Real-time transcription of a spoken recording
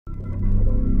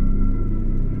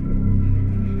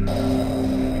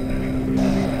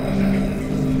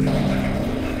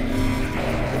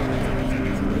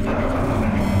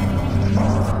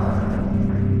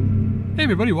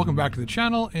everybody, welcome back to the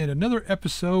channel and another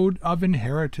episode of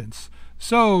Inheritance.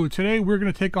 So today we're going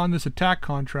to take on this attack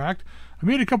contract. I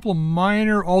made a couple of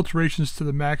minor alterations to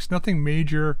the mechs, nothing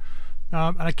major,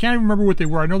 and I can't even remember what they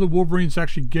were. I know the Wolverine's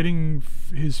actually getting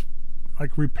his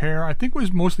repair. I think it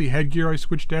was mostly headgear I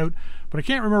switched out, but I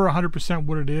can't remember 100%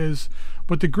 what it is.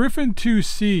 But the Griffin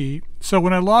 2C, so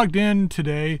when I logged in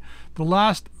today, the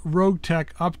last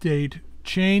Roguetech update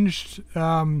changed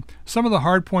some of the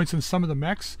hard points in some of the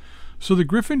mechs. So the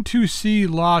Griffin 2C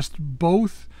lost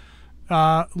both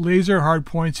laser hard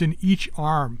points in each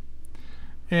arm.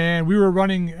 And we were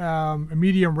running a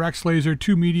medium Rex laser,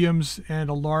 2 mediums, and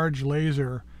a large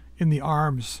laser in the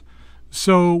arms.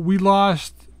 So we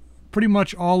lost pretty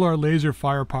much all our laser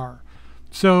firepower.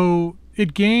 So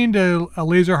it gained a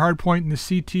laser hard point in the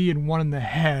CT and one in the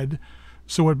head.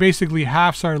 So it basically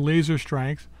halves our laser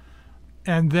strength.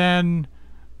 And then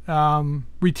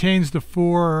retains the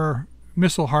 4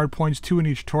 missile hard points, 2 in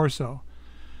each torso.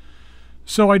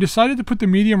 So I decided to put the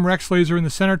medium Rex laser in the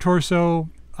center torso.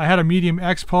 I had a medium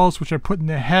X pulse, which I put in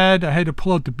the head. I had to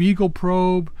pull out the Beagle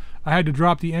probe. I had to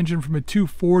drop the engine from a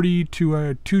 240 to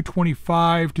a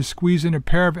 225 to squeeze in a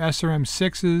pair of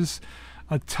SRM-6s,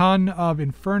 a ton of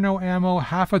Inferno ammo,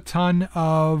 half a ton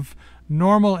of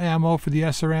normal ammo for the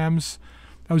SRMs.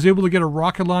 I was able to get a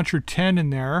rocket launcher 10 in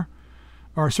there,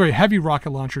 or sorry, heavy rocket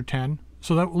launcher 10.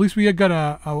 So that at least we had got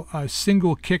a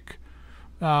single kick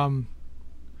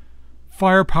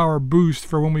firepower boost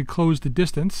for when we closed the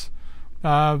distance.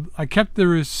 I kept the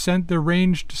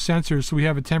ranged sensors, so we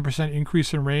have a 10%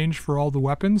 increase in range for all the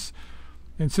weapons.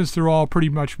 And since they're all pretty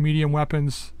much medium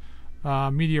weapons,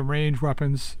 medium range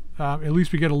weapons, at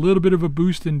least we get a little bit of a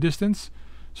boost in distance.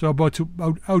 So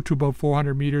out to about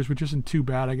 400 meters, which isn't too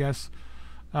bad, I guess.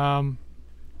 Then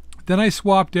I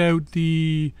swapped out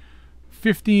the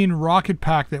 15 rocket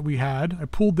pack that we had. I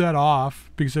pulled that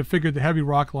off because I figured the heavy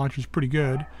rocket launcher is pretty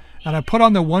good. And I put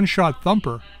on the one-shot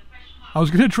thumper. I was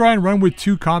going to try and run with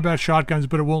 2 combat shotguns,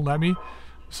 but it won't let me.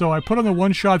 So I put on the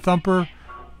one-shot thumper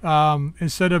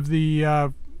instead of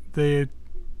the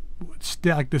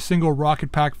single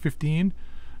rocket pack 15.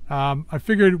 I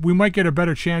figured we might get a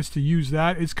better chance to use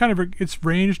that. It's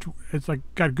ranged. It's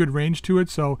got good range to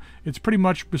it, so it's pretty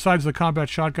much, besides the combat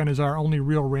shotgun, is our only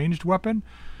real ranged weapon.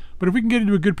 But if we can get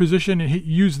into a good position and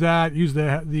use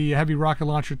the heavy rocket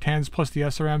launcher 10s plus the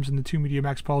SRMs and the 2 medium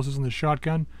X pulses and the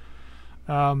shotgun,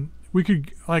 we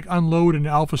could unload an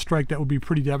alpha strike that would be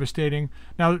pretty devastating.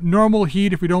 Now, normal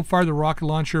heat, if we don't fire the rocket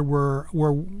launcher, we're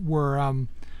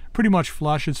pretty much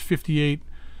flush. It's 58,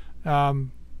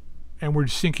 and we're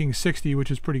sinking 60, which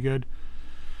is pretty good.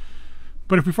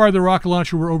 But if we fire the rocket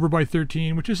launcher, we're over by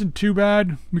 13, which isn't too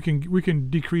bad. We can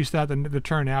decrease that the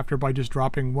turn after by just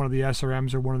dropping one of the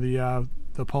SRMs or one of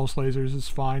the pulse lasers. It's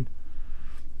fine.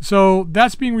 So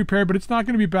that's being repaired, but it's not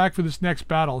going to be back for this next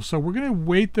battle. So we're going to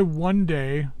wait the 1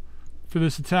 day for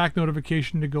this attack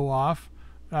notification to go off.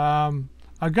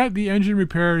 I've got the engine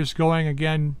repairs going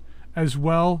again as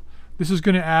well. This is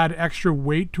going to add extra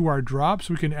weight to our drops.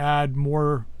 We can add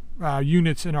more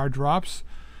units in our drops.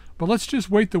 But let's just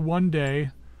wait the 1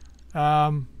 day. I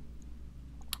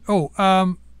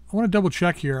want to double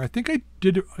check here. I think I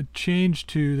did a change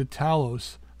to the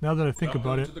Talos, now that I think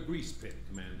about it. To the grease pit,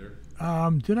 Commander.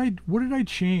 What did I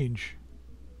change?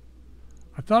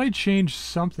 I thought I changed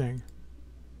something.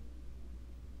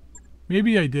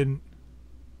 Maybe I didn't.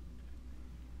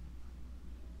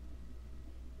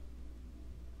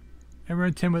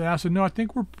 MRM 10 with acid. No, I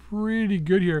think we're pretty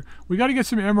good here. We got to get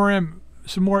some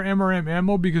more MRM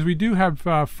ammo, because we do have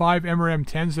 5 MRM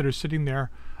 10s that are sitting there.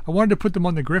 I wanted to put them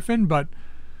on the Griffin, but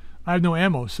I have no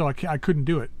ammo, so I couldn't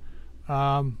do it.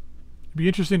 It'd be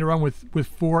interesting to run with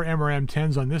 4 MRM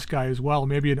 10s on this guy as well,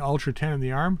 maybe an Ultra 10 in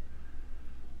the arm.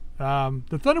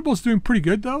 The Thunderbolt's doing pretty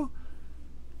good though,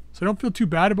 so I don't feel too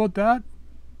bad about that.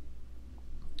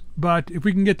 But if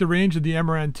we can get the range of the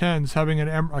MRM 10s, having an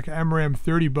MRM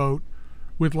 30 boat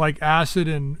with acid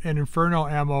and Inferno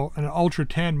ammo, and an Ultra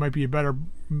 10 might be a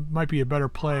better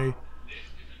play.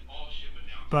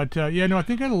 But yeah, no, I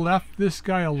think I left this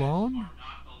guy alone.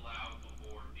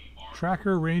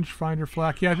 Tracker, rangefinder,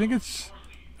 flak. Yeah, I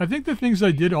think the things I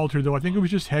did alter though, I think it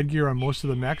was just headgear on most of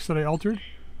the mechs that I altered.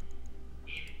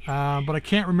 But I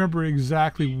can't remember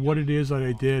exactly what it is that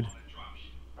I did.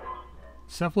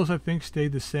 Cephalus, I think,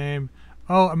 stayed the same.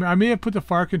 Oh, I mean, I may have put the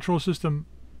fire control system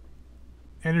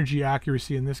energy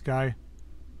accuracy in this guy.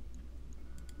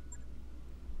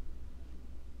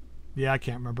 Yeah, I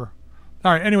can't remember.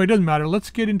 All right, anyway, it doesn't matter.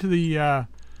 Let's get into the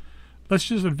let's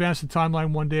just advance the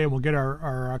timeline 1 day and we'll get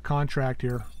our contract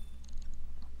here.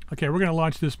 Okay, we're going to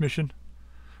launch this mission.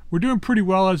 We're doing pretty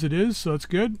well as it is, so it's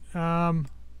good.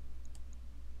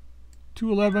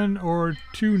 211 or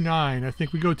 29. I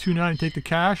think we go 29 and take the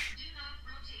cash.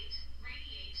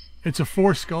 It's a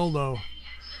 4 skull though.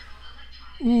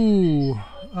 Ooh.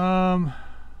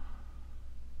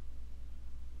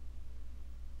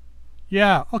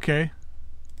 Yeah, okay.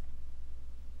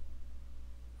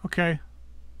 Okay.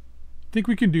 Think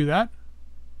we can do that.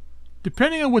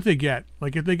 Depending on what they get.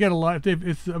 Like if they get a lot,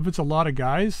 if it's a lot of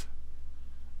guys,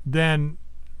 then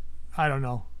I don't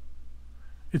know.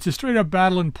 It's a straight up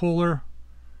battle in Polar.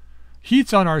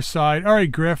 Heat's on our side. All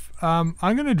right, Griff. I'm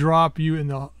gonna drop you in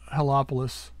the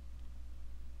Helopolis.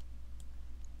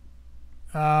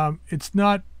 It's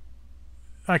not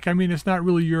like, I mean, it's not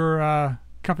really your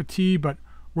cup of tea, but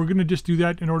we're gonna just do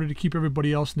that in order to keep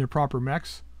everybody else in their proper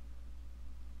mechs.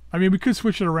 I mean, we could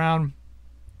switch it around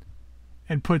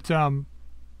and put Sturm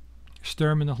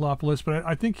in the Helopolis, but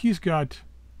I think he's got...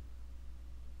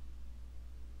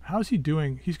 How's he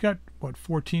doing? He's got, what,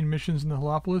 14 missions in the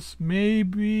Helopolis?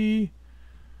 Maybe...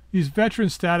 He's veteran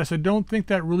status. I don't think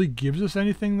that really gives us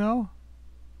anything, though.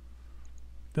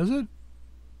 Does it?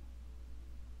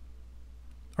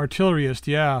 Artillerist,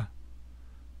 yeah.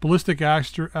 Ballistic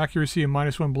accuracy and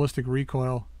 -1 ballistic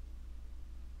recoil.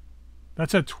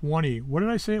 That's at 20. What did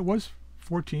I say it was?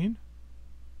 14?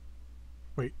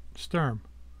 Wait, Sturm.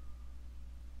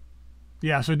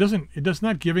 Yeah, so it does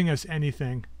not giving us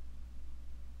anything.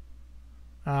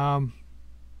 I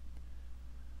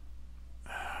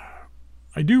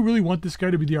do really want this guy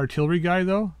to be the artillery guy,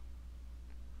 though.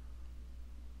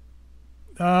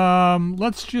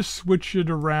 Let's just switch it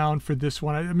around for this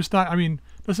one. I'm just not, I mean,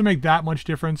 doesn't make that much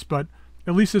difference, but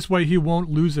at least this way he won't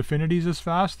lose affinities as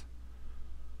fast.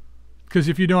 Because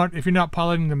if you're not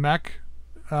piloting the mech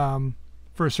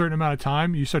for a certain amount of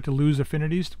time, you start to lose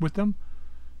affinities with them.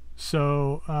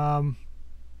 So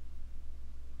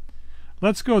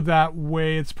let's go that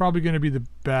way. It's probably going to be the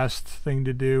best thing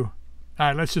to do. All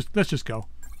right, let's just go.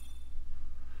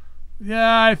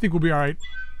 Yeah, I think we'll be all right.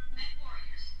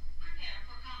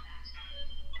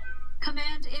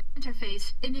 Command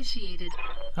interface initiated.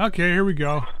 Okay, here we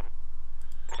go.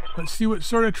 Let's see what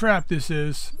sort of trap this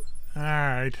is. All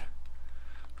right.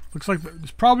 Looks like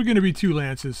there's probably going to be 2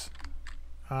 lances.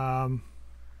 Well,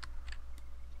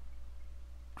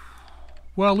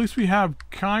 at least we have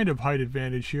kind of height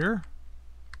advantage here.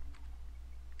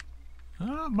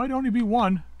 Might only be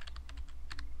 1.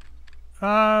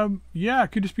 Yeah,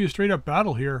 it could just be a straight up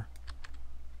battle here.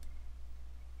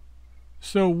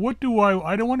 So what do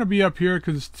I don't want to be up here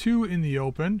because it's too in the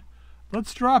open.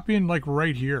 Let's drop in like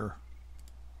right here.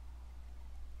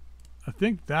 I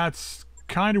think that's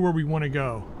kind of where we want to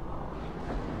go.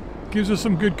 Gives us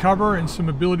some good cover and some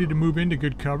ability to move into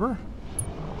good cover.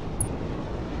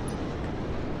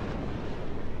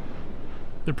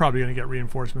 They're probably going to get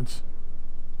reinforcements.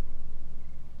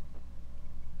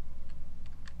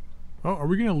 Oh, are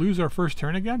we going to lose our first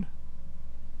turn again?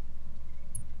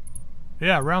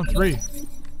 Yeah, round 3. I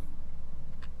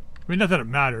mean, not that it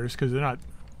matters, because they're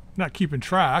not keeping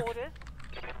track.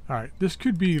 Alright, this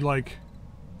could be like...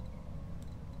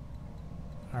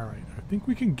 Alright, I think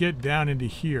we can get down into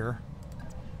here.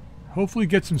 Hopefully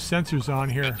get some sensors on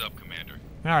here. Heads up, Commander.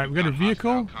 Alright, we got a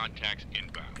vehicle. Contacts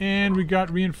inbound. And we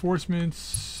got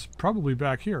reinforcements probably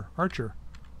back here. Archer.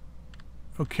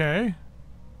 Okay.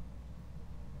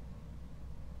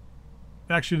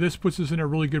 Actually, this puts us in a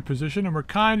really good position, and we're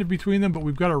kind of between them, but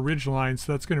we've got a ridge line,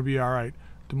 so that's going to be all right.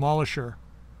 Demolisher.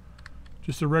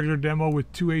 Just a regular demo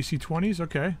with 2 AC-20s.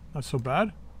 Okay, not so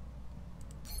bad.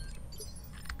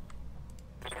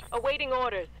 Awaiting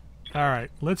orders. All right,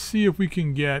 let's see if we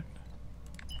can get...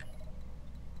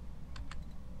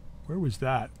 Where was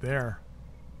that? There.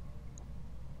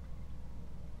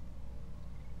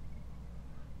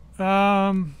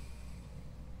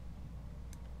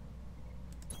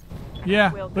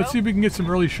 Yeah, let's see if we can get some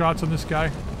early shots on this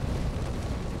guy.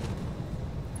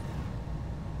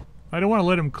 I don't want to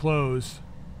let him close.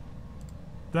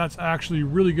 That's actually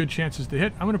really good chances to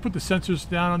hit. I'm going to put the sensors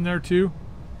down on there too.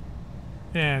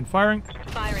 And firing.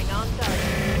 Firing on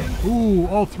target. Ooh,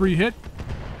 all 3 hit.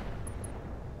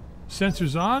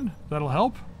 Sensors on. That'll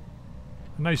help.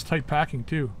 A nice tight packing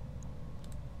too.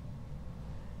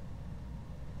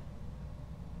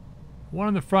 1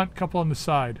 on the front, couple on the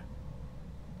side.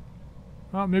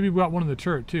 Oh, maybe we got 1 in the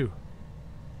turret too.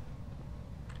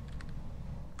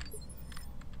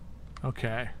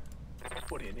 Okay.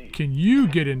 What do you need? Can you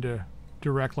get into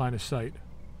direct line of sight?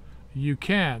 You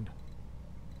can.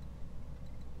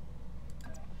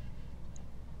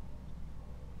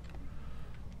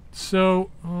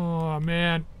 So, oh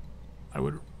man, I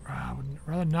would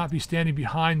rather not be standing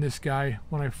behind this guy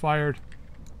when I fired.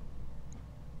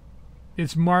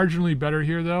 It's marginally better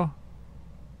here though.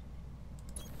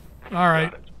 All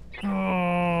right.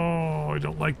 Oh, I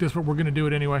don't like this, but we're going to do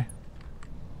it anyway.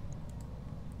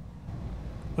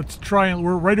 Let's try and...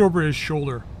 We're right over his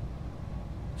shoulder.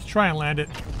 Let's try and land it.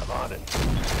 I'm on it.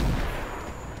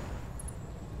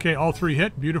 Okay, all 3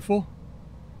 hit. Beautiful.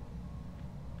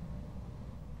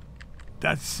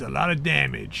 That's a lot of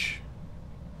damage.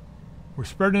 We're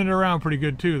spreading it around pretty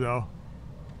good too, though.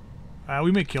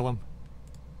 We may kill him.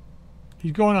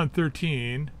 He's going on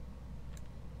 13.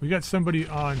 We got somebody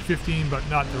on 15, but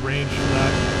not the range for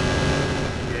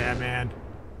that. Yeah, man.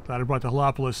 Glad I brought the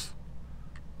Holopolis.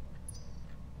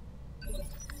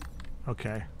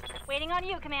 Okay. Waiting on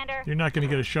you, Commander. You're not going to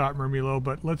get a shot, Mermilo,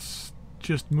 but let's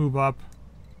just move up.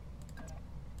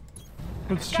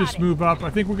 Let's just move up. I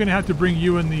think we're going to have to bring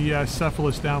you and the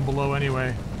Cephalus down below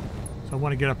anyway. So I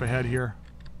want to get up ahead here.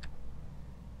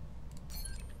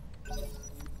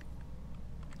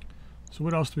 So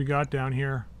what else do we got down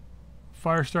here?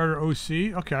 Firestarter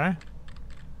OC. Okay.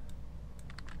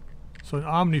 So an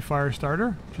Omni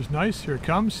Firestarter, which is nice. Here it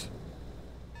comes.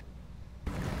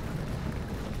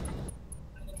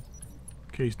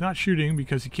 Okay, he's not shooting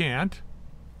because he can't.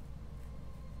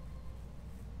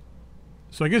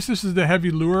 So I guess this is the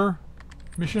heavy lure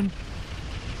mission.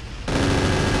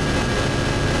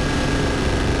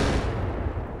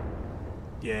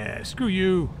 Yeah, screw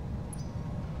you.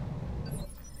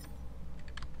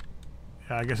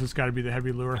 Yeah, I guess it's got to be the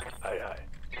heavy lure. Aye, aye.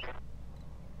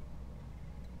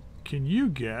 Can you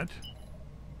get...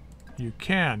 You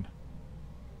can.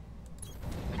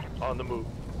 On the move.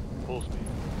 Full speed.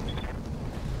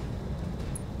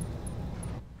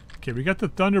 Okay, we got the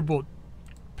Thunderbolt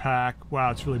pack.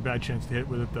 Wow, it's a really bad chance to hit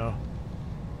with it, though.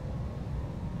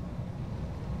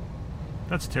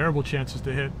 That's terrible chances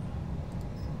to hit.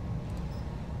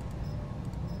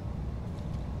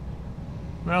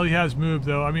 Well, he has moved,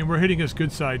 though. I mean, we're hitting his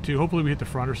good side, too. Hopefully we hit the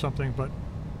front or something, but...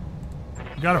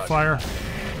 We gotta fire.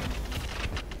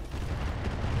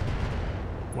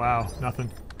 Wow,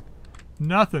 nothing.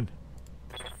 Nothing.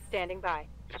 Standing by.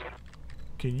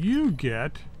 Can you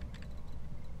get...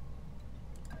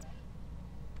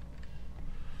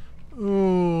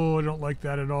 Oh, I don't like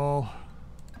that at all.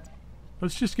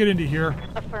 Let's just get into here.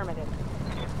 Affirmative.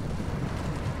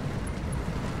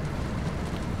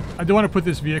 I don't want to put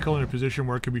this vehicle in a position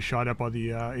where it can be shot up by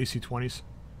the AC-20s.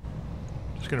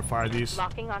 Just gonna fire these.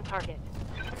 Locking on target.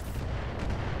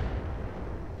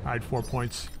 I had 4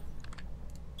 points.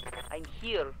 I'm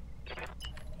here.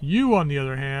 You, on the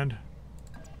other hand...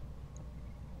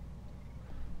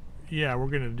 Yeah, we're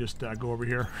gonna just go over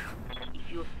here.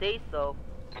 If you say so.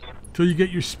 Till you get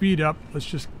your speed up, let's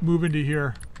just move into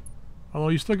here. Although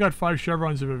you still got 5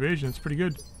 chevrons of evasion, it's pretty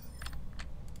good.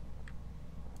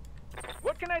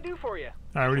 What can I do for you?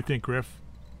 Alright, what do you think, Griff?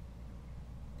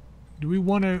 Do we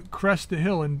want to crest the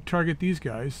hill and target these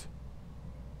guys?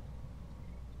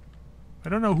 I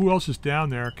don't know who else is down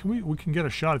there. We can get a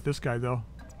shot at this guy, though.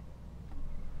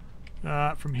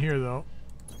 From here, though.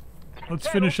 Let's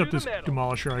finish up this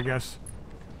demolisher, I guess.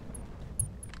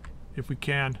 If we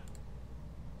can.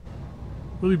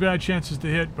 Really bad chances to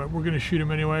hit, but we're going to shoot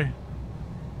him anyway.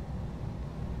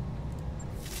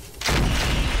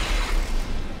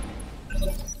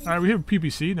 Alright, we have a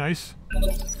PPC. Nice.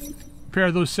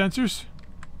 Repair those sensors.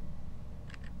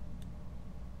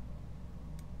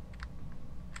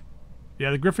 Yeah,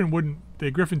 the Griffin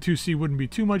 2C wouldn't be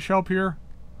too much help here.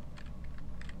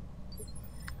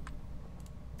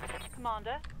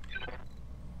 Commander.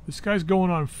 This guy's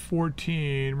going on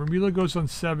 14. Ramila goes on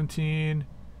 17.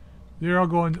 They're all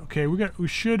going... Okay, we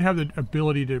should have the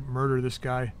ability to murder this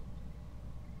guy.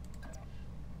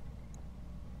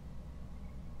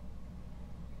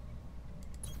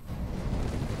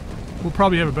 We'll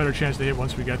probably have a better chance to hit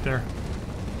once we get there.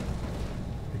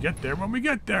 We get there when we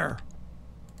get there.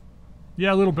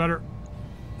 Yeah, a little better.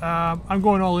 I'm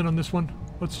going all in on this one.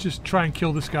 Let's just try and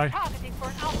kill this guy. Targeting for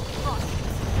an alpha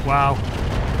front. Wow.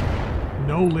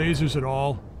 No lasers at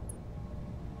all.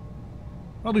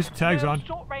 Well, at least the tag's on.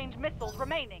 Short-range missiles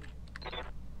remaining. At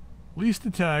least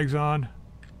the tag's on.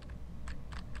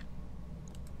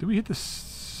 Did we hit the...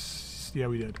 Yeah,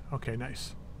 we did. Okay,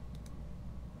 nice.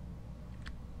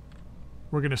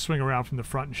 We're going to swing around from the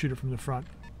front and shoot it from the front.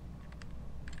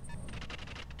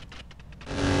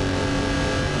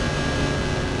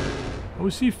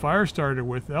 OC Firestarter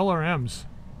with LRMs.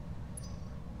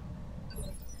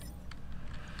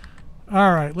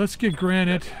 Alright, let's get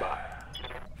Granite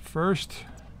first.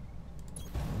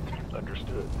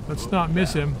 Understood. Let's not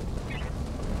miss him.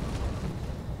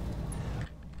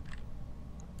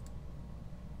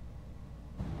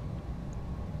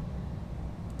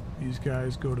 These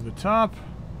guys go to the top.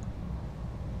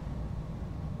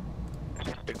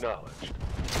 Acknowledged.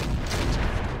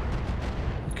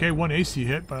 Okay, one AC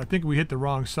hit, but I think we hit the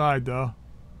wrong side though.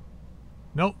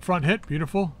 Nope, front hit,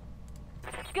 beautiful.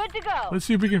 Good to go. Let's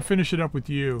see if we can finish it up with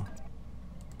you.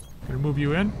 Gonna move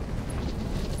you in.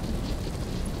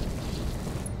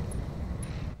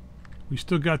 We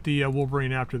still got the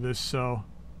Wolverine after this, so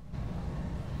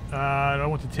I don't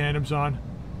want the tandems on.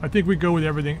 I think we go with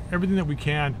everything that we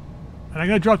can. And I'm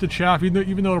gonna drop the chaff,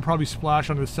 even though it'll probably splash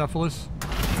on the Cephalus.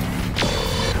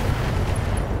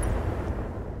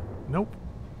 Nope.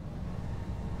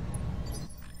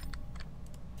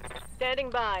 Standing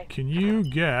by. Can you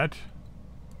get...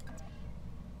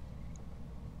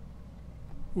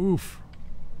 Oof.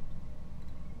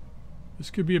 This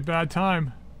could be a bad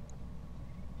time.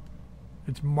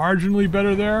 It's marginally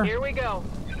better there. Here we go.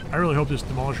 I really hope this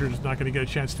Demolisher is not going to get a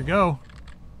chance to go.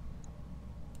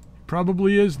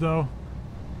 Probably is, though.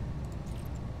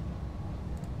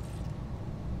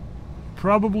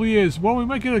 Probably is. Well, we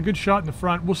might get a good shot in the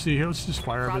front. We'll see. Here, let's just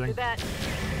fire Roger everything. that.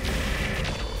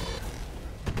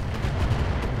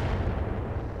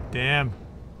 Damn.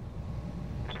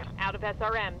 Out of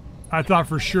SRM. I thought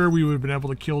for sure we would have been able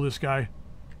to kill this guy.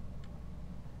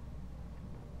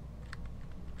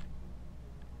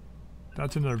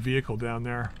 That's another vehicle down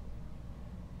there.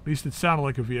 At least it sounded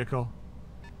like a vehicle.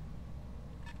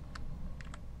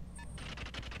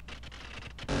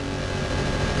 Yeah,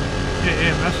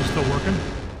 AMS is still working.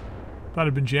 Thought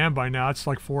it'd been jammed by now. It's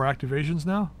like 4 activations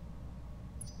now.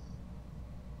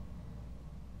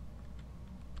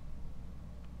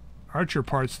 Archer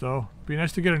parts, though. Be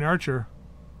nice to get an Archer.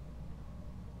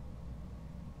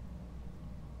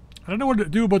 I don't know what to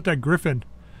do about that Griffin.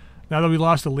 Now that we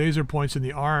lost the laser points in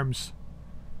the arms.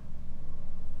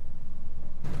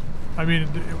 I mean,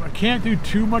 I can't do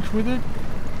too much with it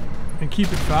and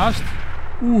keep it fast.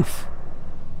 Oof.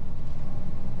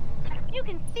 You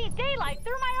can see daylight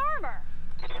through my armor.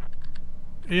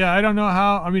 Yeah, I don't know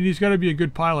how. I mean, he's got to be a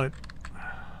good pilot.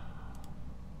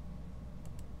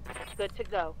 Good to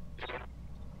go.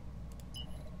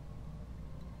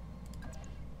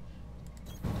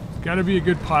 Got to be a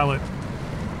good pilot.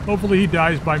 Hopefully he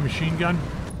dies by machine gun.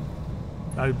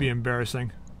 That'd be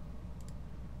embarrassing.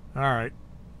 Alright.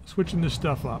 Switching this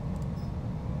stuff up.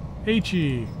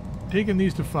 HE. Taking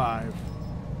these to 5.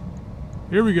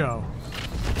 Here we go.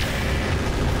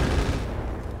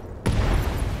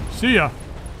 See ya.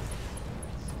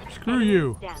 Screw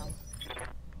you. Down.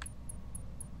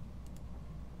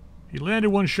 He landed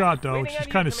one shot though, which Waiting is on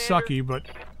you, kind of Commander. sucky, but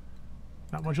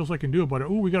not much else I can do about it.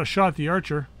 Ooh, we got a shot at the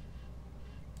Archer.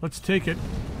 Let's take it.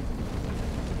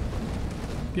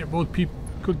 Get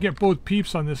both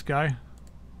peeps on this guy.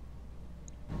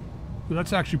 Ooh,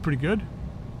 that's actually pretty good.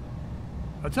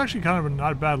 That's actually kind of a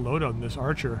not a bad load on this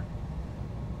Archer.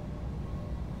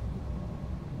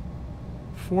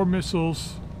 4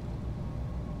 missiles,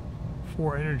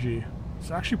 4 energy. It's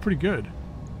actually pretty good.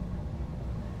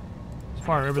 Let's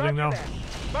fire everything now. Roger that.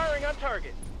 Firing on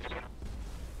target.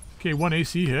 Okay, 1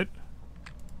 AC hit.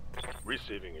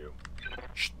 Receiving you.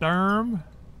 Sturm.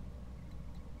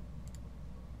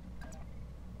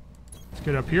 Let's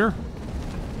get up here.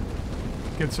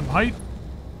 Get some height.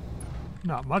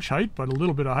 Not much height, but a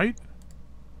little bit of height.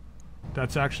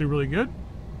 That's actually really good.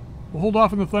 We'll hold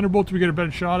off on the Thunderbolt till we get a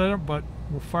better shot at it, but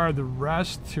we'll fire the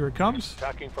rest. Here it comes.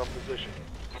 Attacking from position.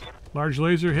 Large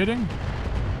laser hitting.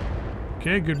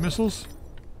 Okay, good missiles.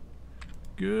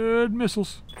 Good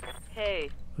missiles. Hey.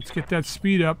 Let's get that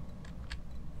speed up.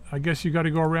 I guess you got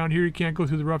to go around here. You can't go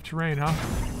through the rough terrain, huh?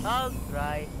 All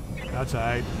right. That's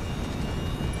alright.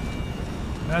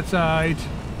 That's alright.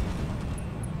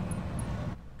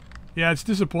 Yeah, it's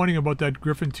disappointing about that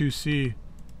Griffin 2C.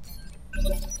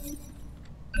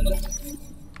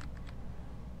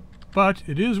 But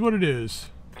it is what it is.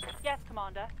 Yes,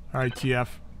 Commander. Alright, TF.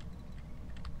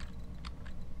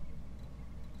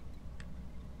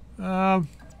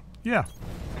 Yeah.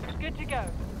 Good to go.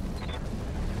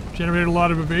 Generated a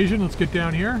lot of evasion. Let's get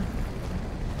down here.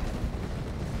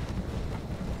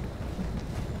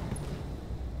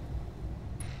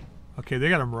 Okay, they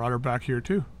got a Marauder back here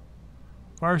too.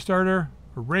 Firestarter,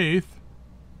 a Wraith,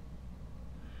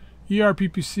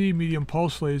 ERPPC, medium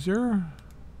pulse laser,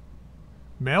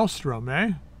 Maelstrom,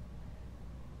 eh?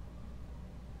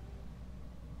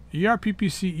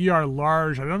 ERPPC, ER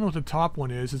large. I don't know what the top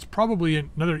one is. It's probably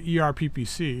another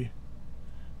ERPPC.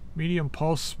 Medium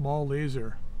pulse, small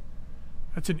laser.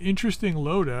 That's an interesting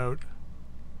loadout.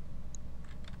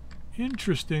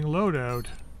 Interesting loadout.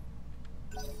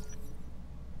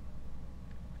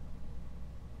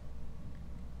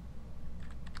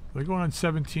 We're going on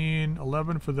 17,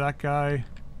 11 for that guy.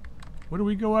 What do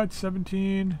we go at?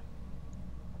 17,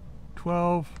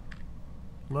 12,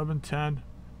 11, 10.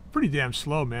 Pretty damn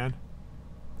slow, man.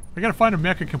 I gotta find a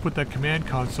mech that can put that command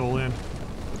console in.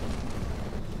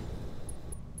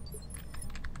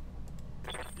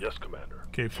 Yes, Commander.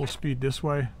 Okay, full speed this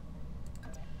way.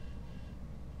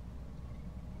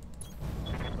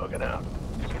 Looking out.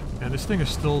 And this thing is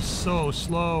still so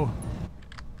slow.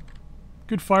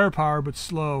 Good firepower, but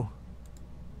slow.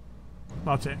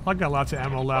 I got lots of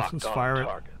ammo left. Let's fire it.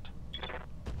 Target.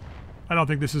 I don't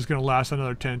think this is gonna last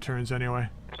another 10 turns anyway.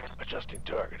 Adjusting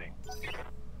targeting.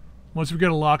 Once we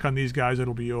get a lock on these guys,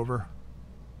 it'll be over.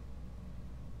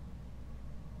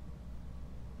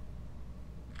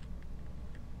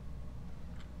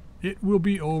 It will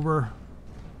be over.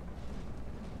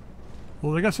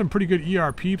 Well, they got some pretty good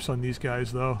ER peeps on these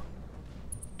guys, though.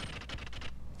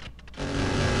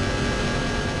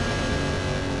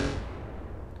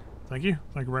 Thank you.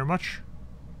 Thank you very much.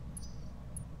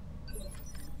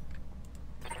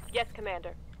 Yes,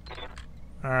 Commander.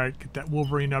 Alright, get that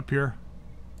Wolverine up here.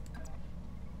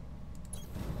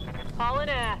 Hauling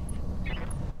ass.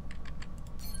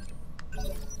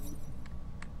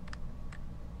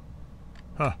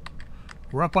 Huh.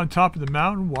 We're up on top of the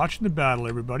mountain watching the battle,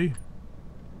 everybody.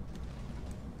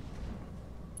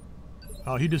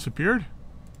 Oh, he disappeared?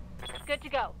 Good to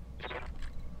go.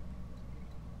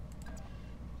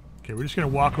 Okay, we're just gonna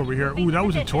walk over here. Ooh, that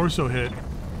was a torso hit.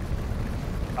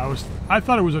 I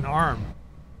thought it was an arm.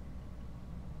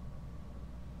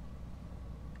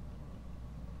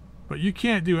 But you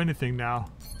can't do anything now.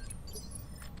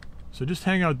 So just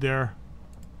hang out there.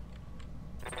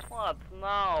 What?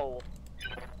 No.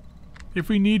 If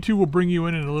we need to, we'll bring you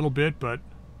in a little bit, but...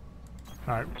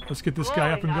 Alright, let's get this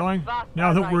guy up and going.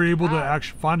 Now that we're able to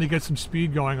actually finally get some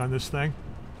speed going on this thing.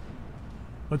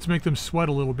 Let's make them sweat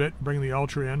a little bit, bring the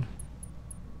Ultra in.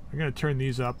 I'm going to turn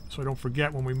these up so I don't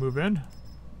forget when we move in.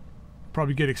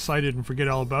 Probably get excited and forget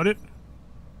all about it.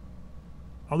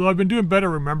 Although I've been doing better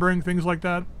remembering things like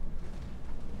that.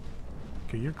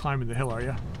 Okay, you're climbing the hill, are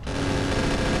you?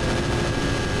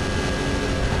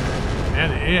 Man,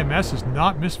 the AMS is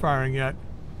not misfiring yet.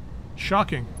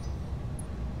 Shocking.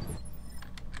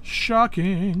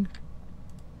 Shocking.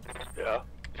 Yeah?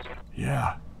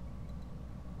 Yeah.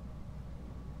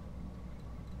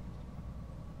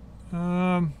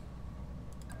 I'm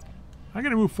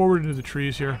gonna move forward into the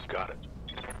trees here. Got it.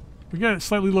 We got a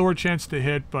slightly lower chance to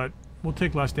hit, but we'll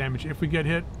take less damage if we get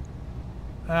hit.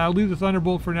 I'll leave the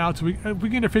Thunderbolt for now. So if we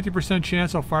get a 50%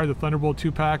 chance, I'll fire the Thunderbolt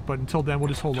 2-pack, but until then, we'll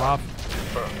just hold off.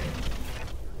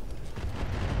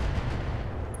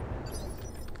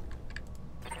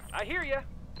 I hear ya.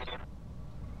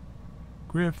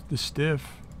 Griff the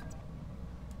Stiff.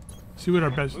 See what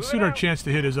our chance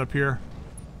to hit is up here.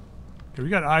 Okay, we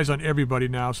got eyes on everybody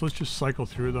now, so let's just cycle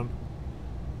through them.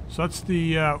 So that's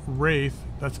the Wraith.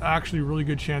 That's actually really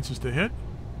good chances to hit.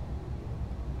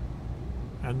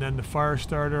 And then the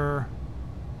Firestarter.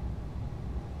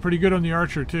 Pretty good on the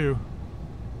Archer too.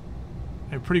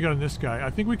 And pretty good on this guy. I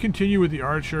think we continue with the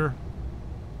Archer.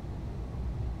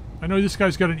 I know this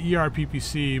guy's got an ER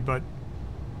PPC, but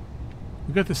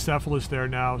we've got the Cephalus there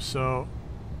now, so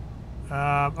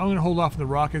I'm going to hold off on the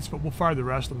rockets, but we'll fire the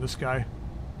rest on this guy.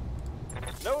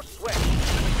 No sweat.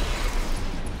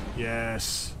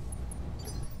 Yes.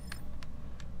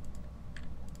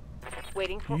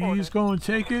 Waiting for He's orders. going to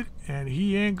take it, and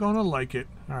he ain't going to like it.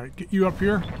 All right, get you up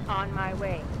here. On my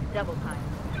way. Double time.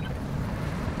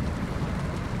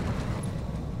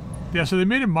 Yeah, so they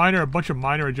made a bunch of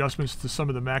minor adjustments to some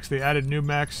of the mechs. They added new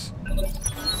mechs.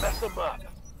 Mess them up.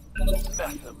 Mess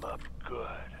them up good.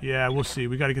 Yeah, we'll see.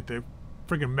 We got to get the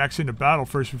friggin' mechs into battle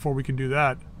first before we can do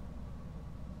that.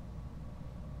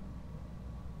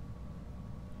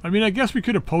 I mean, I guess we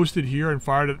could have posted here and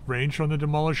fired at range from the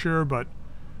Demolisher, but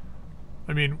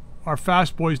I mean, our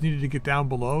fast boys needed to get down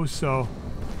below, so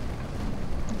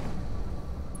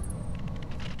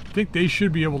I think they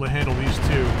should be able to handle these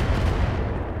two.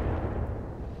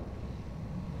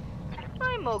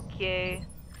 I'm okay.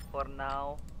 For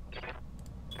now.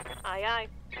 Aye, aye.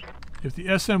 If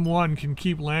the SM-1 can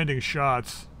keep landing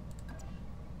shots.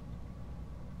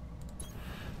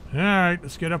 Alright,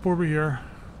 let's get up over here.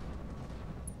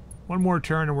 One more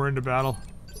turn and we're into battle.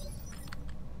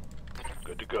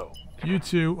 Good to go. You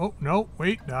two. Oh, no,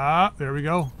 wait. Ah, there we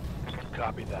go.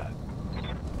 Copy that.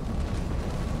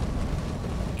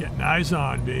 Getting eyes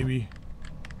on, baby.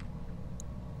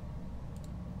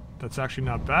 That's actually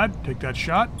not bad. Take that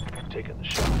shot. Taking the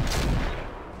shot.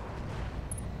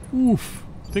 Oof.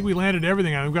 I think we landed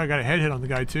everything. I've got a head hit on the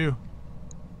guy, too.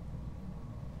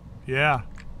 Yeah.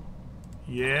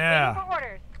 Waiting Yeah. for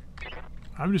orders.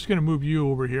 I'm just going to move you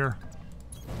over here.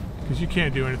 Because you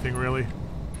can't do anything, really.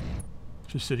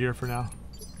 Just sit here for now.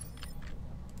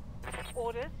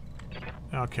 Orders.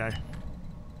 Okay.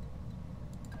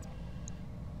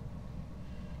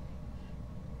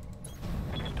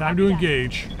 Time to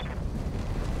engage.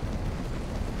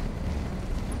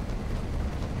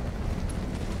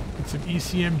 Get some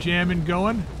ECM jamming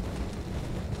going.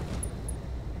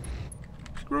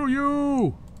 Screw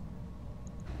you!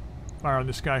 Fire on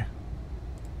this guy.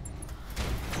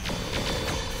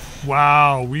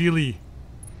 Wow, really?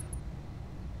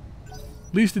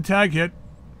 Least a tag hit.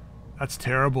 That's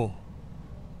terrible.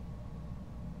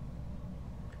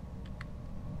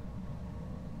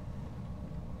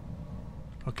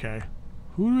 Okay.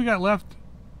 Who do we got left?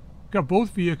 Got both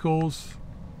vehicles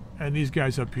and these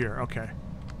guys up here. Okay.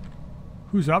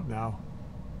 Who's up now?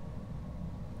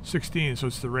 16, so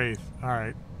it's the Wraith.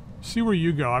 Alright. See where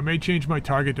you go. I may change my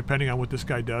target depending on what this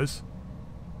guy does.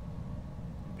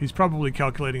 He's probably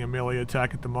calculating a melee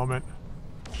attack at the moment.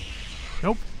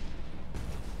 Nope.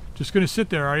 Just gonna sit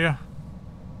there, are you?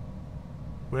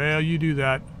 Well, you do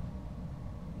that.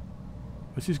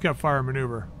 Let's see, he's got fire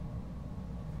maneuver.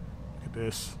 Look at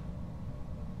this.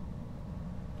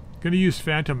 Gonna use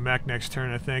Phantom Mech next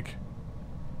turn, I think.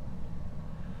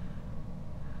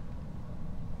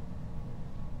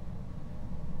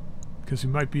 Because he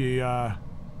might be, I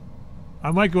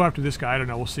might go after this guy. I don't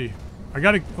know. We'll see. I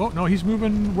gotta... Oh, no, he's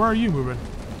moving. Where are you moving?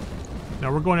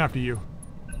 No, we're going after you.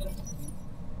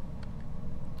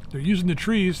 They're using the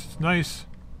trees. It's nice.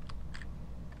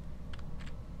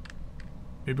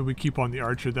 Maybe we keep on the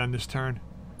archer then this turn.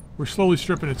 We're slowly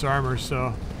stripping its armor,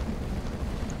 so...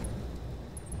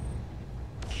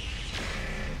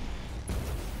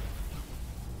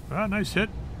 Ah, nice hit.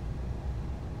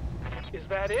 Is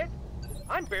that it?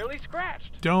 I'm barely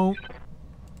scratched. Don't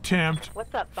tempt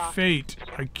What's up, boss? fate.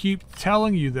 I keep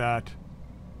telling you that.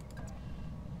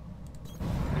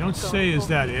 Don't say, is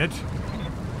that it?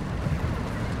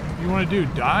 What you want to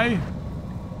do? Die?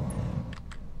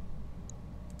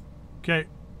 Okay.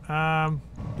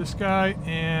 This guy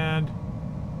and...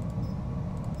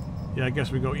 Yeah, I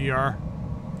guess we go ER.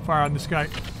 Fire on this guy.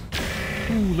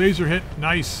 Ooh, laser hit.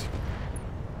 Nice.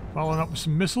 Following up with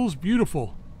some missiles.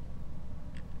 Beautiful.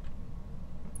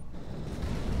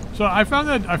 So I found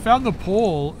the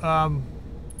pole,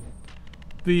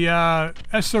 the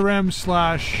SRM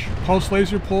 / pulse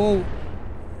laser pole.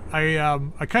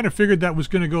 I kind of figured that was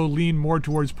going to go lean more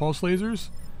towards pulse lasers,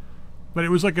 but it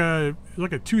was like a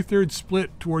 2/3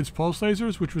 split towards pulse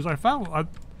lasers, which was I'm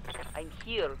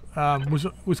here.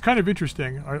 was kind of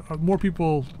interesting. More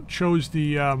people chose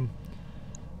the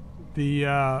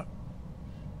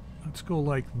let's go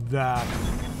like that.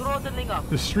 Throttling up.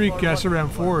 The Streak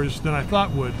SRM4s than I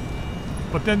thought would.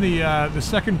 But then the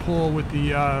second pull with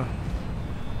the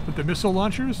missile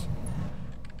launchers,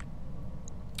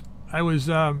 I was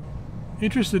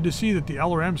interested to see that the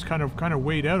LRMs kind of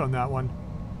weighed out on that one.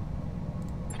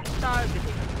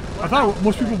 I thought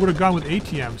most people would have gone with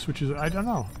ATMs, which is, I don't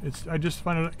know. I just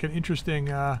find it like an interesting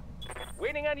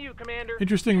Waiting on you, Commander.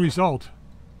 interesting result.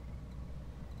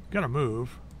 Gotta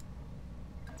move.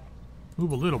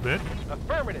 Move a little bit.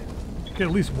 Affirmative. Get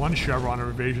at least one chevron or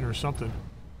evasion or something.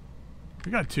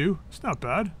 We got 2. It's not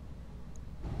bad.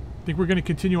 I think we're going to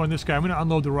continue on this guy. I'm going to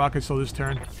unload the rockets on this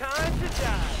turn. Time to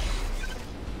die.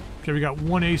 Okay, we got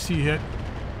 1 AC hit.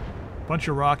 Bunch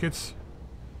of rockets.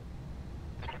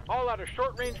 All out of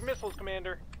short-range missiles,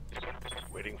 Commander.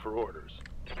 Waiting for orders.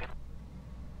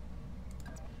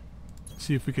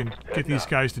 See if we can get these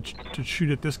guys to shoot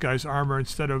at this guy's armor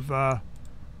instead of the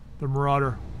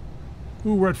Marauder.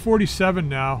 Ooh, we're at 47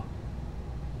 now.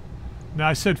 Nah,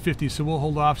 I said 50, so we'll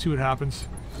hold off, see what happens.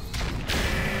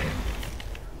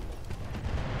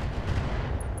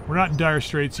 We're not in dire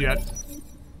straits yet.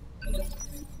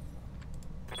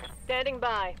 Standing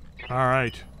by.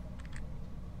 Alright.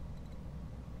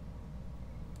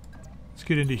 Let's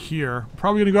get into here.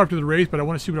 Probably going to go after the Wraith, but I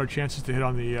want to see what our chances to hit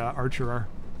on the Archer are.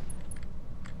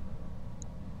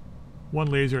 1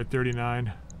 laser at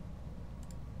 39.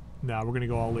 Nah, we're going to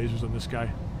go all lasers on this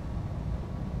guy.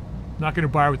 Not going to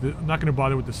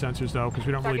bother with the sensors though, because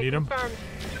we don't really need them. Confirmed.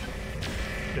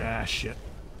 Ah, shit.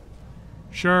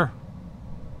 Sure.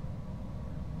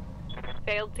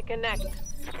 Failed to connect.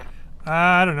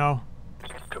 I don't know.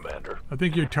 Commander. I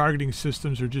think your targeting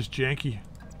systems are just janky.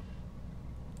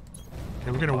 Okay,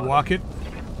 we're going to walk it.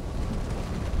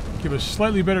 Give a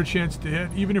slightly better chance to hit.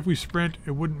 Even if we sprint,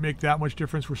 it wouldn't make that much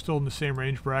difference. We're still in the same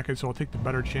range bracket, so I'll take the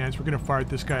better chance. We're going to fire at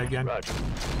this guy again. Roger.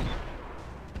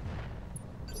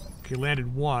 Okay,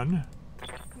 landed 1.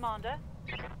 Commander.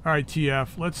 Alright,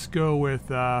 TF. Let's go with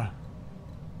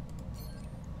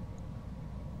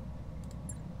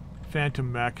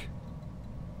Phantom Mech.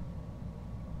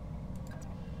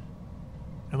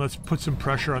 And let's put some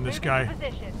pressure on this guy.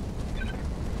 Position.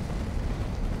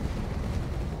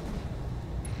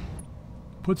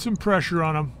 Put some pressure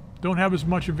on him. Don't have as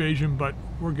much evasion, but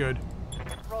we're good.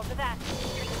 Roll to that.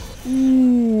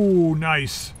 Ooh,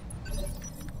 nice.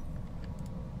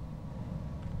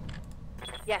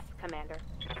 Yes, Commander.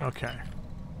 Okay.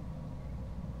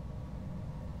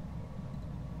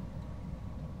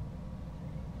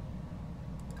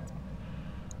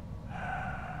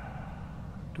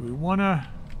 Do we want to...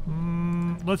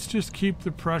 let's just keep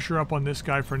the pressure up on this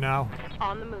guy for now.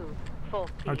 On the move. Full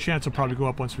speed. Our chance will probably go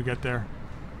up once we get there.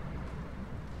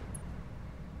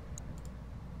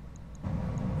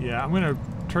 Yeah, I'm going to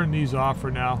turn these off for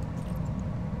now.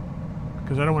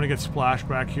 Because I don't want to get splashed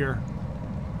back here.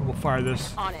 And we'll fire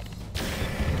this. On it.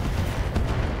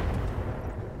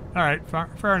 Alright,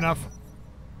 fair enough.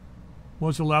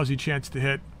 Was a lousy chance to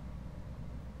hit.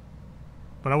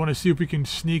 But I want to see if we can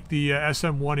sneak the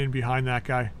SM-1 in behind that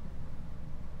guy.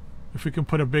 If we can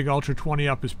put a big Ultra 20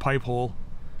 up his pipe hole,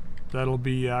 that'll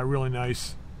be really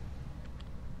nice.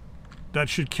 That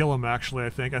should kill him, actually, I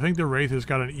think. I think the Wraith has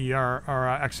got an ER,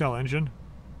 or XL engine.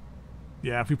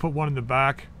 Yeah, if we put one in the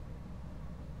back,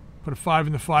 put a 5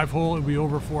 in the 5 hole, it'll be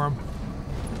over for him.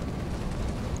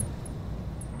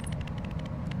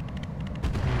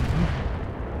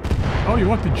 Oh, you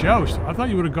want the Joust? I thought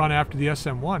you would have gone after the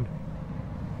SM-1.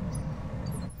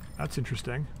 That's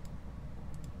interesting.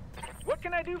 What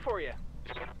can I do for you?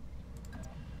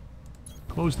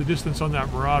 Close the distance on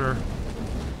that Marauder.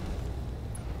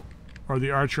 Or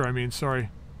the Archer, I mean, sorry.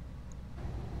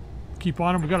 Keep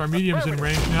on him. We got our mediums in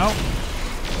range now.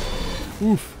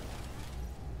 Oof.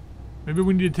 Maybe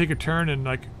we need to take a turn and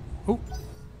like... Oh,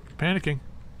 panicking.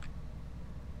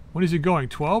 When is he going?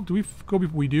 12? Do we go?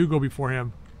 We do go before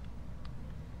him.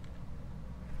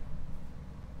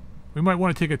 We might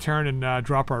want to take a turn and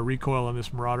drop our recoil on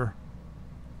this Marauder.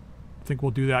 I think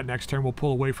we'll do that next turn. We'll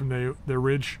pull away from the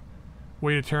ridge,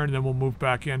 wait a turn, and then we'll move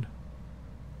back in.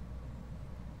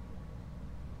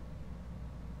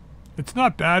 It's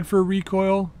not bad for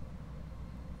recoil.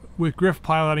 With Griff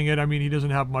piloting it, I mean, he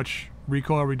doesn't have much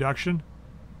recoil reduction.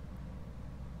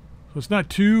 So it's not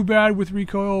too bad with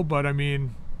recoil, but I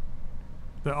mean,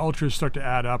 the ultras start to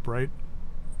add up, right?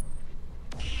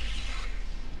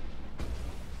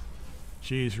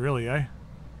 Jeez, really, eh?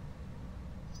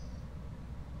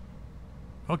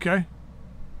 Okay.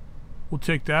 We'll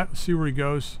take that. Let's see where he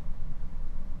goes.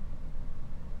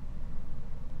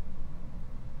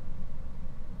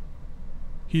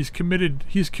 He's committed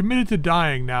to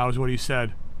dying now, is what he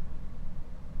said.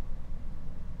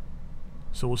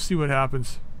 So we'll see what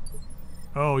happens.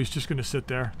 Oh, he's just gonna sit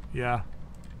there. Yeah.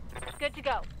 Good to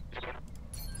go.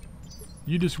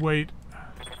 You just wait.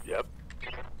 Yep.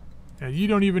 And you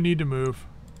don't even need to move.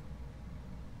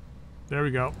 There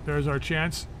we go. There's our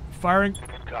chance. Firing.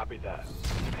 Copy that.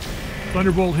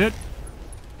 Thunderbolt hit.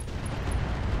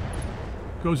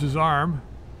 Goes his arm.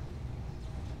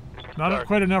 Not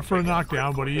quite enough for a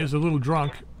knockdown, but he is a little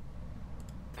drunk.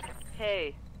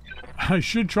 Hey. I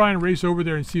should try and race over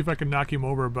there and see if I can knock him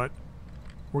over, but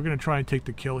we're going to try and take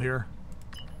the kill here.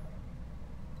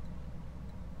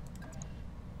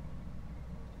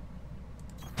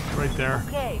 Right there.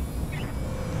 Okay.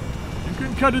 You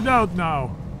can cut it out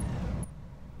now.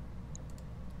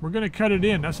 We're going to cut it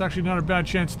in. That's actually not a bad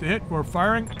chance to hit. We're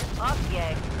firing.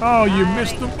 Okay. Oh, you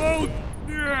missed the boat.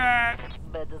 Yeah.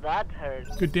 But that hurt.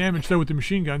 Good damage though with the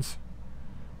machine guns.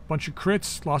 Bunch of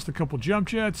crits. Lost a couple jump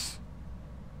jets.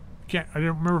 I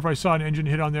didn't remember if I saw an engine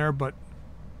hit on there, but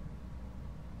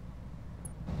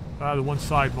the one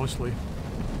side mostly.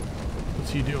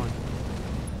 What's he doing?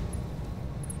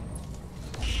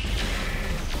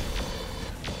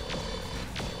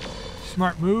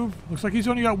 Smart move. Looks like he's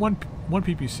only got one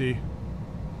PPC.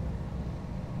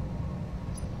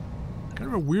 Kind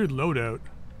of a weird loadout.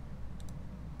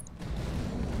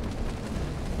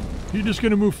 You're just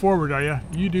gonna move forward, are you?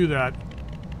 You do that.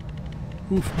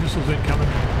 Oof, missiles incoming.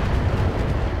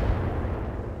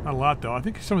 Not a lot though. I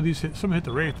think some of these hit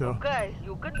the Wraith though. Okay,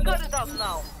 you can cut it out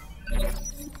now.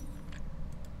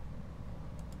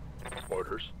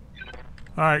 Orders.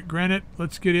 Alright, Granite,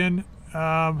 let's get in.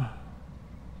 Time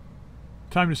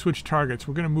to switch targets.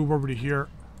 We're gonna move over to here.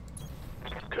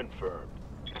 Confirmed.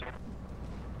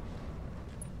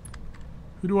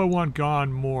 Who do I want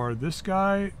gone more? This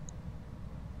guy?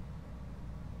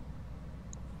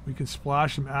 We can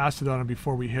splash some acid on him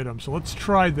before we hit him. So let's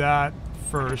try that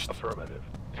first. Affirmative.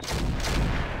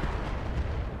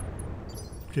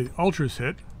 Okay, Ultra's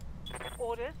hit.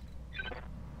 Orders.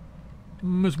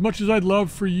 As much as I'd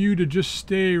love for you to just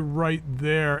stay right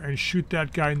there and shoot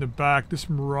that guy in the back, this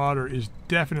Marauder is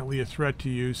definitely a threat to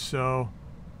you, so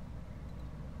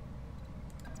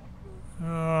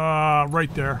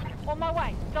Right there. On my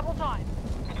way. Double time.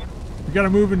 You got to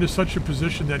move into such a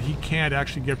position that he can't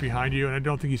actually get behind you, and I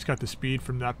don't think he's got the speed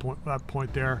from that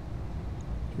point there.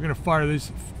 We're gonna fire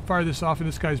this off in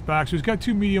this guy's back. So he's got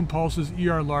 2 medium pulses,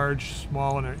 ER large,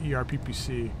 small, and an ER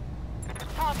PPC.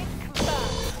 Target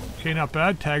confirmed. Okay, not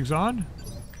bad. Tags on.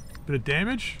 Bit of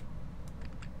damage.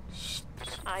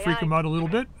 Aye, Freak aye. him out a little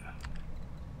bit.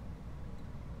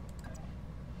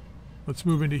 Let's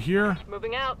move into here.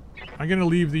 Moving out. I'm gonna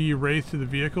leave the Wraith to the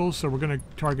vehicles, so we're gonna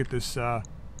target this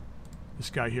this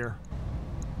guy here.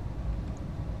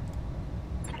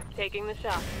 Taking the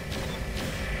shot.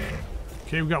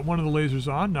 Okay, we got one of the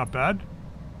lasers on. Not bad.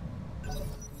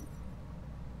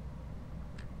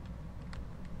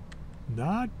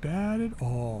 Not bad at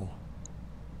all.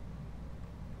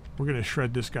 We're gonna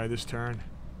shred this guy this turn.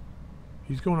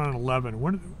 He's going on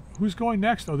 11. Who's going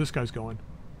next? Oh, this guy's going.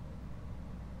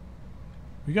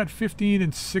 We got 15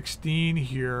 and 16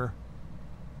 here.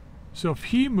 So if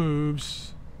he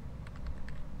moves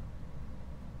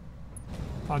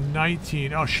on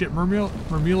 19, oh shit,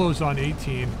 Mermilo's on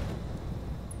 18.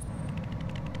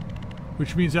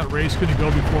 Which means that Ray's gonna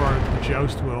go before the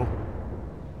Joust will.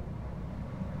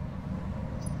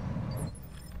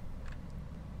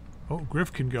 Oh,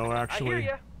 Griff can go actually. I hear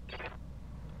ya.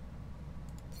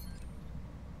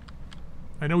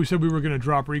 I know we said we were going to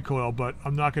drop recoil, but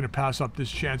I'm not going to pass up this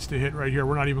chance to hit right here.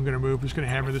 We're not even going to move. We're just going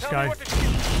to hammer this Tell me guy. what to shoot.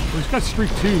 Well, he's got streak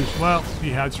 2s. Well,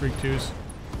 he had streak 2s.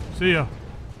 See ya.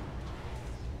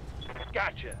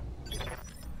 Gotcha.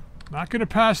 Not going to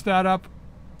pass that up.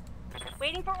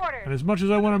 Waiting for And orders. as much as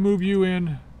I want to move you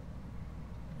in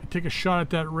and take a shot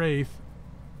at that Wraith,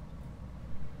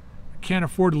 I can't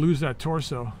afford to lose that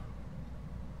torso.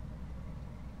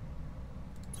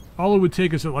 All it would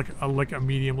take is like a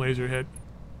medium laser hit.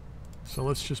 So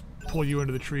let's just pull you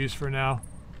into the trees for now.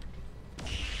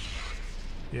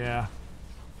 Yeah.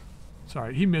 It's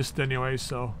alright. He missed anyway,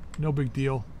 so no big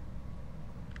deal.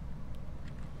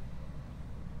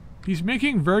 He's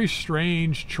making very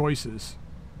strange choices.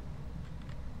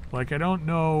 Like, I don't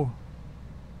know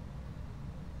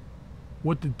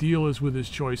what the deal is with his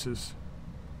choices.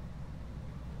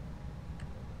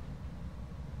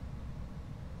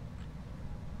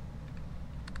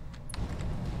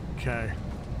 Okay.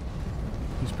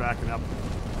 He's backing up.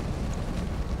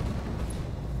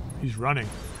 He's running.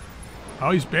 Oh,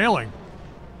 he's bailing.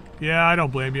 Yeah, I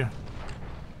don't blame you.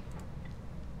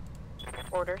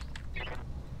 Orders.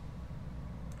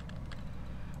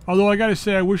 Although I gotta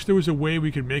say, I wish there was a way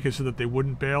we could make it so that they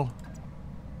wouldn't bail.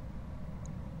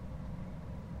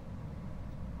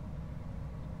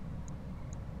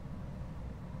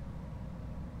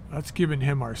 That's giving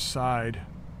him our side.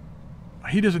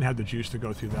 He doesn't have the juice to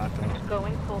go through that, though.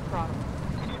 Going full throttle.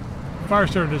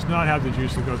 Firestarter does not have the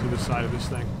juice to go through the side of this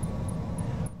thing.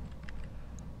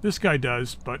 This guy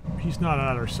does, but he's not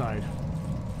on our side.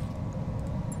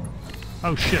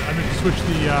 Oh shit, I meant to switch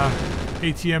the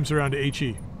ATMs around to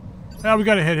HE. Ah, we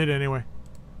got a hit anyway.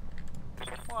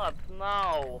 What?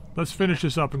 No. Let's finish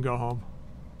this up and go home.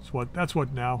 That's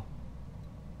what now.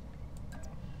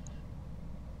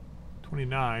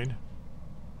 29.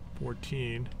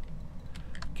 14.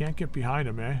 Can't get behind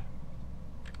him, eh?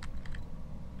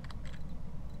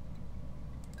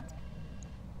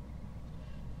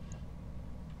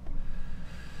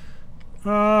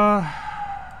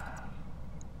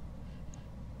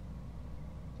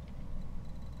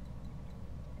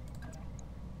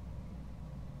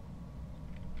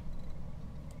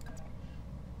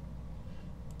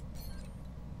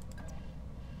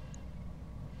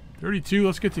 $32,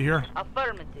 let's get to here.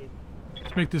 Affirmative.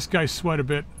 Let's make this guy sweat a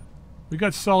bit. We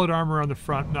got solid armor on the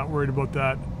front, not worried about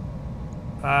that.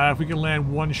 If we can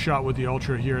land one shot with the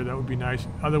Ultra here, that would be nice.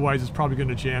 Otherwise, it's probably going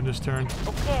to jam this turn.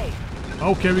 Okay.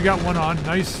 Okay, we got one on.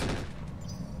 Nice.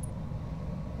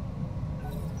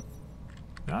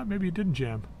 Ah, maybe it didn't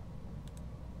jam.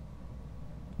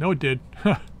 No, it did.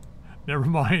 Never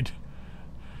mind.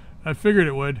 I figured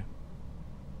it would.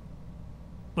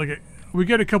 Like, we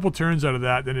get a couple turns out of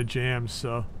that, then it jams,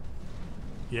 so...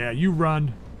 Yeah, you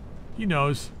run. He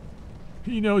knows.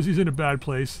 He knows he's in a bad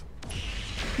place.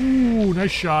 Ooh,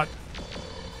 nice shot.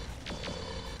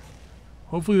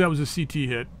 Hopefully that was a CT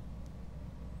hit.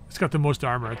 It's got the most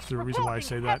armor, that's the reason why I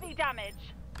say that. Heavy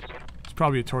damage. It's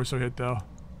probably a torso hit, though.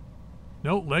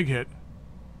 No, leg hit.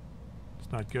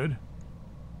 It's not good.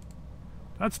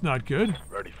 That's not good.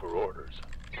 Ready for orders.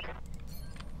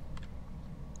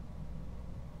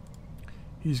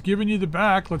 He's giving you the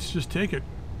back. Let's just take it.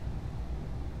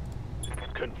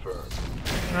 Confirmed.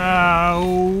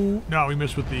 Oh, no, we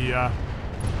missed with the...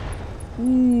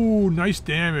 Ooh, nice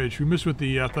damage. We missed with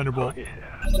the Oh, Thunderbolt.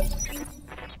 yeah.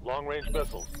 Long-range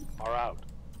missiles are out.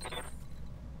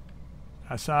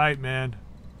 That's alright, man.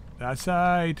 That's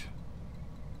alright.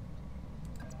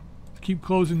 Keep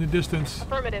closing the distance.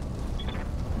 Affirmative.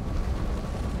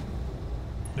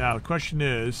 Now, the question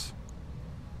is...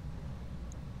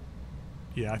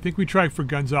 Yeah, I think we tried for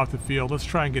guns off the field. Let's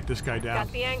try and get this guy down.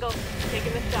 Got the angle.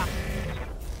 Taking the shot.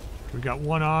 We got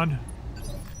one on.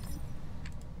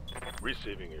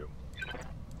 Receiving you.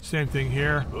 Same thing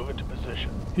here. Move into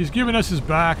position. He's giving us his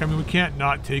back. I mean, we can't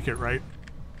not take it, right?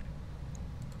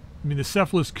 I mean, the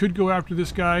Cephalus could go after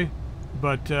this guy,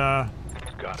 but, Got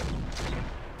it.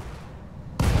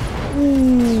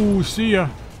 Ooh, see ya.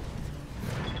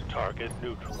 Target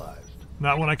neutralized.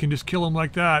 Not when I can just kill him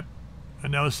like that.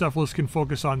 And now the Cephalus can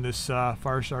focus on this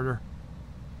fire starter.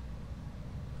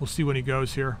 We'll see when he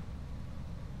goes here.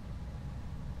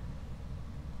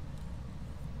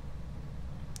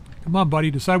 Come on,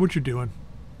 buddy. Decide what you're doing.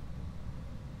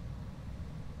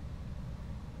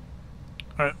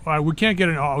 We can't get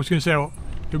an... I was going to say, it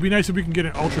would be nice if we can get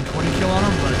an Ultra 20 kill on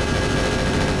him, but...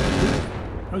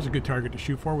 That was a good target to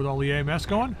shoot for with all the AMS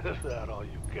going. Is that all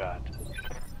you got?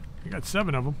 You got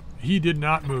 7 of them. He did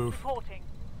not move. Reporting.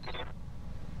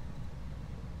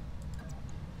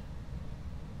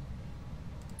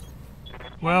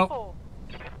 Well,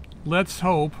 let's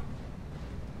hope.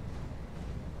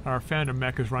 Our Phantom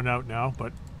mech has run out now,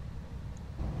 but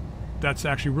that's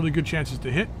actually really good chances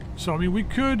to hit. So, I mean, we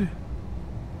could...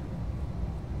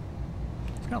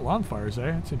 It's got long fires,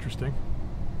 eh? That's interesting.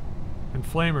 And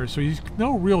flamers, so he's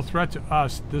no real threat to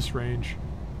us at this range.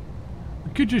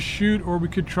 We could just shoot, or we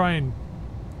could try and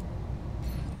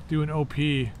do an OP.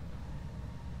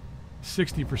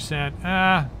 60%.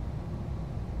 Ah.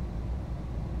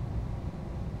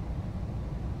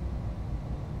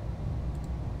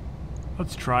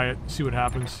 Let's try it, see what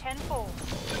happens. 10-4.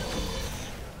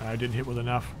 I didn't hit with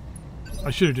enough.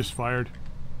 I should have just fired.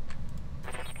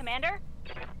 Commander?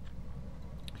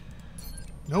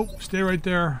 Nope, stay right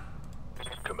there.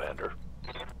 Commander.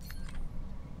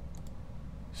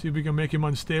 See if we can make him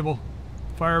unstable.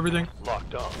 Fire everything.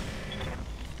 Locked on.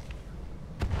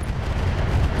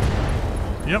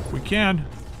 Yep, we can.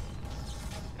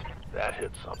 That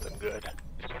hit something good.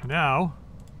 Now,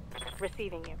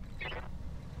 Receiving you.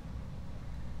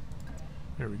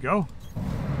 there we go.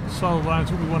 Solid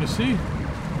line's what we want to see.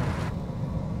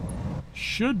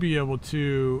 Should be able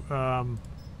to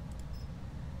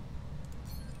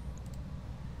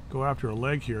go after a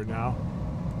leg here now.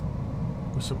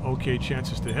 With some okay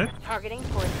chances to hit. Targeting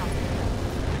for top.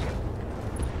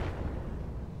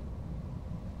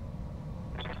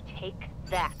 Take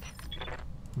that.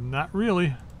 Not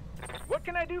really. What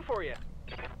can I do for you?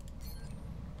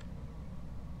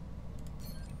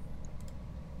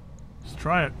 Let's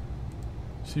try it.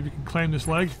 See if we can claim this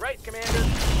leg. Right, Commander.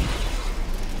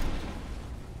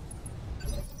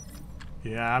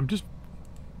 Yeah, I'm just...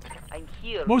 I'm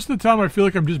here. Most of the time I feel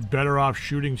like I'm just better off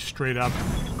shooting straight up.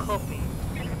 Copy.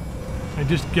 And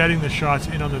just getting the shots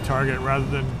in on the target rather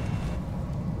than...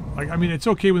 Like, I mean, it's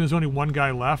okay when there's only one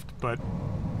guy left, but...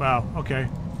 Wow, okay.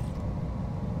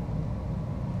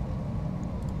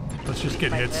 Let's just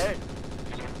get hits.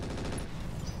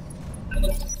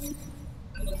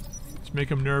 Let's make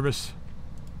him nervous.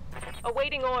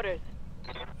 Awaiting orders.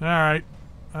 Alright.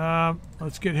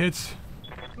 Let's get hits.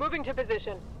 Moving to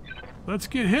position. Let's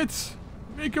get hits.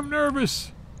 Make him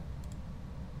nervous.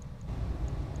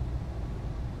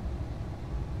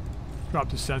 Drop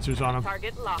the sensors on him.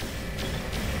 Target locked.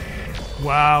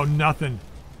 Wow, nothing.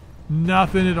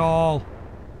 Nothing at all.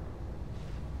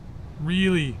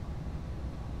 Really?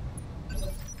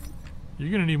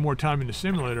 You're gonna need more time in the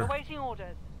simulator. Awaiting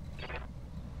orders.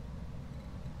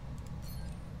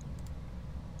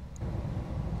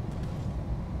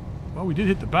 Well, we did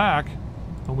hit the back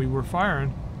when we were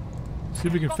firing. See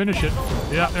if we can finish it.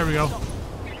 Yeah, there we go.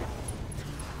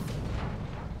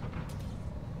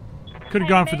 Could have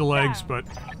gone for the legs, but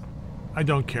I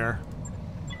don't care.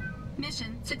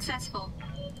 Mission successful.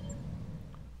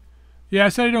 Yeah, I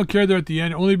said I don't care there at the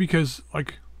end only because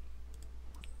like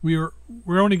we're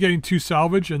only getting 2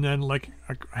 salvage and then like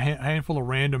a handful of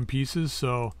random pieces,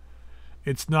 so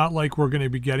it's not like we're going to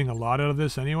be getting a lot out of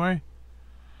this anyway.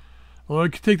 Although I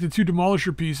could take the 2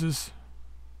 demolisher pieces.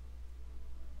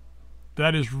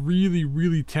 That is really,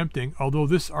 really tempting. Although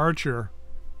this archer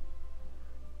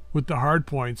with the hard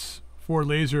points, 4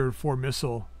 laser, 4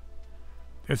 missile,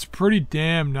 it's pretty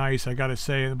damn nice, I gotta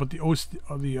say. But the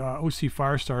OC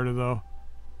fire starter though,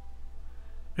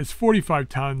 it's 45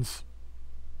 tons.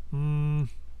 Then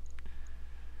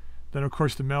of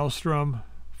course the Maelstrom,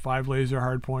 5 laser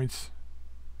hard points.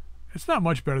 It's not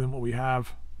much better than what we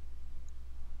have.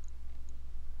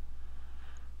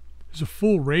 There's a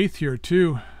full Wraith here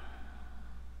too.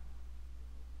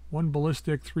 1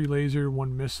 ballistic, 3 laser,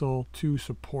 1 missile, 2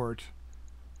 support.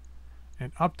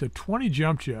 And up to 20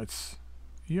 jump jets.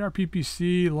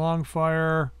 ERPPC, long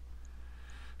fire,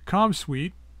 comm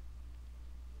suite.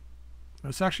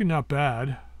 That's actually not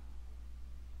bad.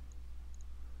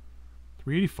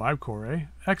 385 core, eh?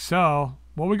 XL.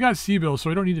 Well, we got C-bill, so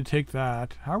we don't need to take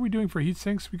that. How are we doing for heat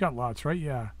sinks? We got lots, right?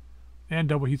 Yeah. And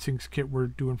double heat sinks kit, we're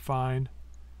doing fine.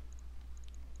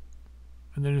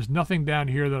 And then there's nothing down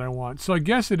here that I want. So I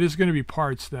guess it is going to be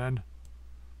parts then.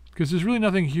 Because there's really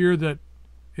nothing here that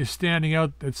is standing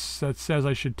out that says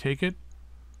I should take it.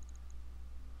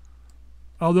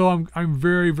 Although I'm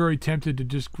very, very tempted to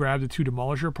just grab the 2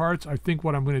 Demolisher parts. I think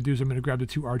what I'm going to do is I'm going to grab the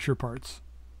 2 Archer parts.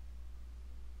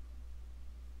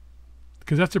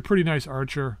 Because that's a pretty nice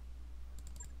Archer.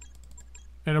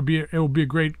 And it will be a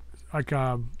great like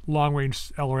long-range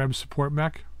LRM support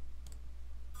mech.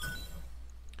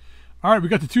 Alright, we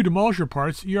got the 2 Demolisher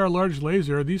parts. ER large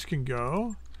laser. These can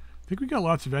go. I think we got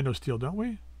lots of endo steel, don't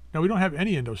we? No, we don't have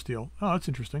any endo steel. Oh, that's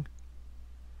interesting.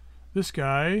 This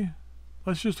guy,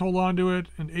 let's just hold on to it.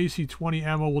 And AC-20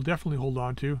 ammo we'll definitely hold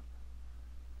on to.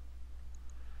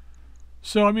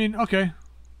 So, I mean, okay.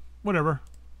 Whatever.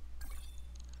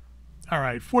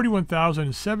 Alright, 41,000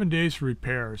 in 7 days for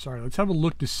repairs. Alright, let's have a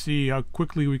look to see how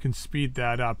quickly we can speed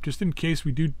that up. Just in case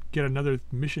we do get another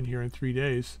mission here in 3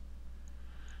 days.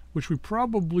 Which we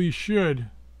probably should.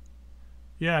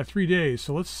 Yeah, 3 days.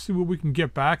 So let's see what we can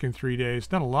get back in 3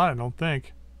 days. Not a lot, I don't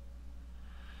think.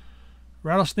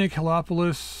 Rattlesnake,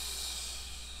 Helopolis.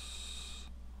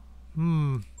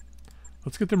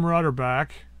 Let's get the Marauder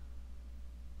back.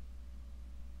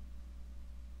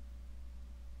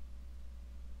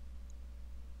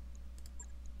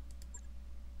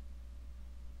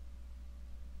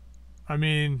 I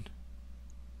mean,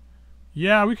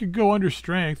 yeah, we could go under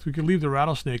strength. We could leave the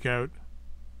Rattlesnake out.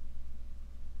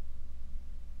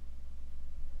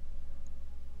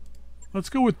 Let's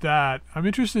go with that. I'm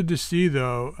interested to see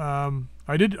though.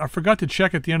 I forgot to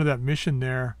check at the end of that mission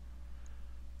there.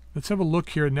 Let's have a look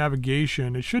here at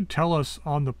navigation. It should tell us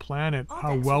on the planet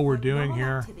how well we're doing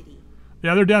here.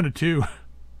 Yeah, they're down to 2.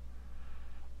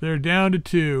 They're down to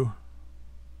 2.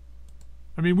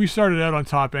 I mean, we started out on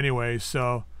top anyway,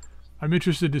 so I'm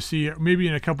interested to see. Maybe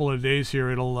in a couple of days here,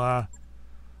 it'll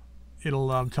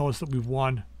tell us that we've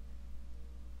won.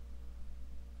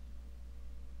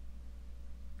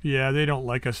 Yeah, they don't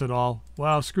like us at all.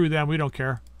 Well, screw them. We don't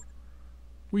care.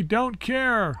 We don't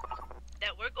care.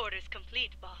 That work order's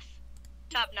complete, boss.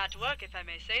 Top-notch work, if I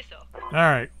may say so.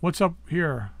 Alright, what's up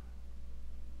here?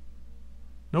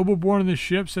 Noble born in the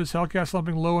ship, says Hellcat,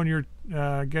 slumping low on your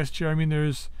guest chair. I mean,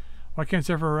 there's... Why can't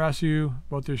Zephyr harass you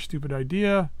about their stupid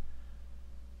idea?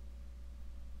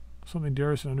 Something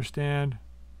Darius can understand.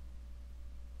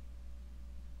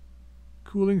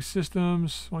 Cooling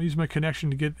systems. I'll use my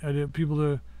connection to get people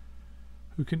who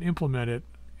can implement it.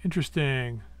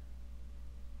 Interesting.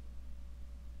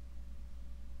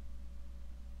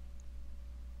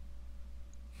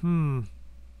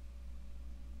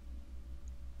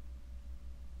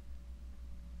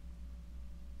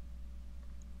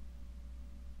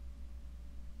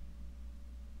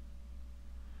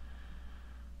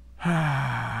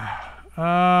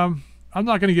 I'm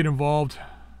not going to get involved.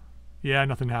 Yeah,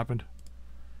 nothing happened.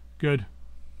 Good.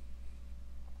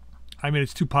 I mean,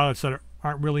 it's 2 pilots that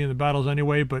aren't really in the battles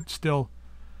anyway, but still,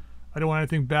 I don't want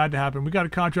anything bad to happen. We got a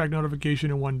contract notification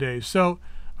in 1 day. So,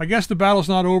 I guess the battle's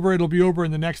not over. It'll be over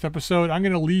in the next episode. I'm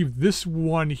going to leave this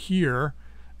one here,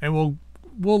 and we'll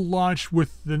launch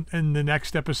in the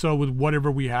next episode with whatever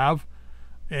we have,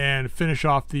 and finish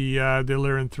off the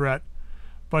Lyran threat.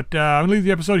 But I'm going to leave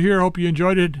the episode here. I hope you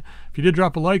enjoyed it. If you did,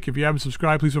 drop a like. If you haven't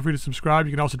subscribed, please feel free to subscribe.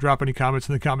 You can also drop any comments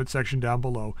in the comment section down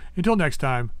below. Until next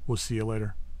time, we'll see you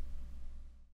later.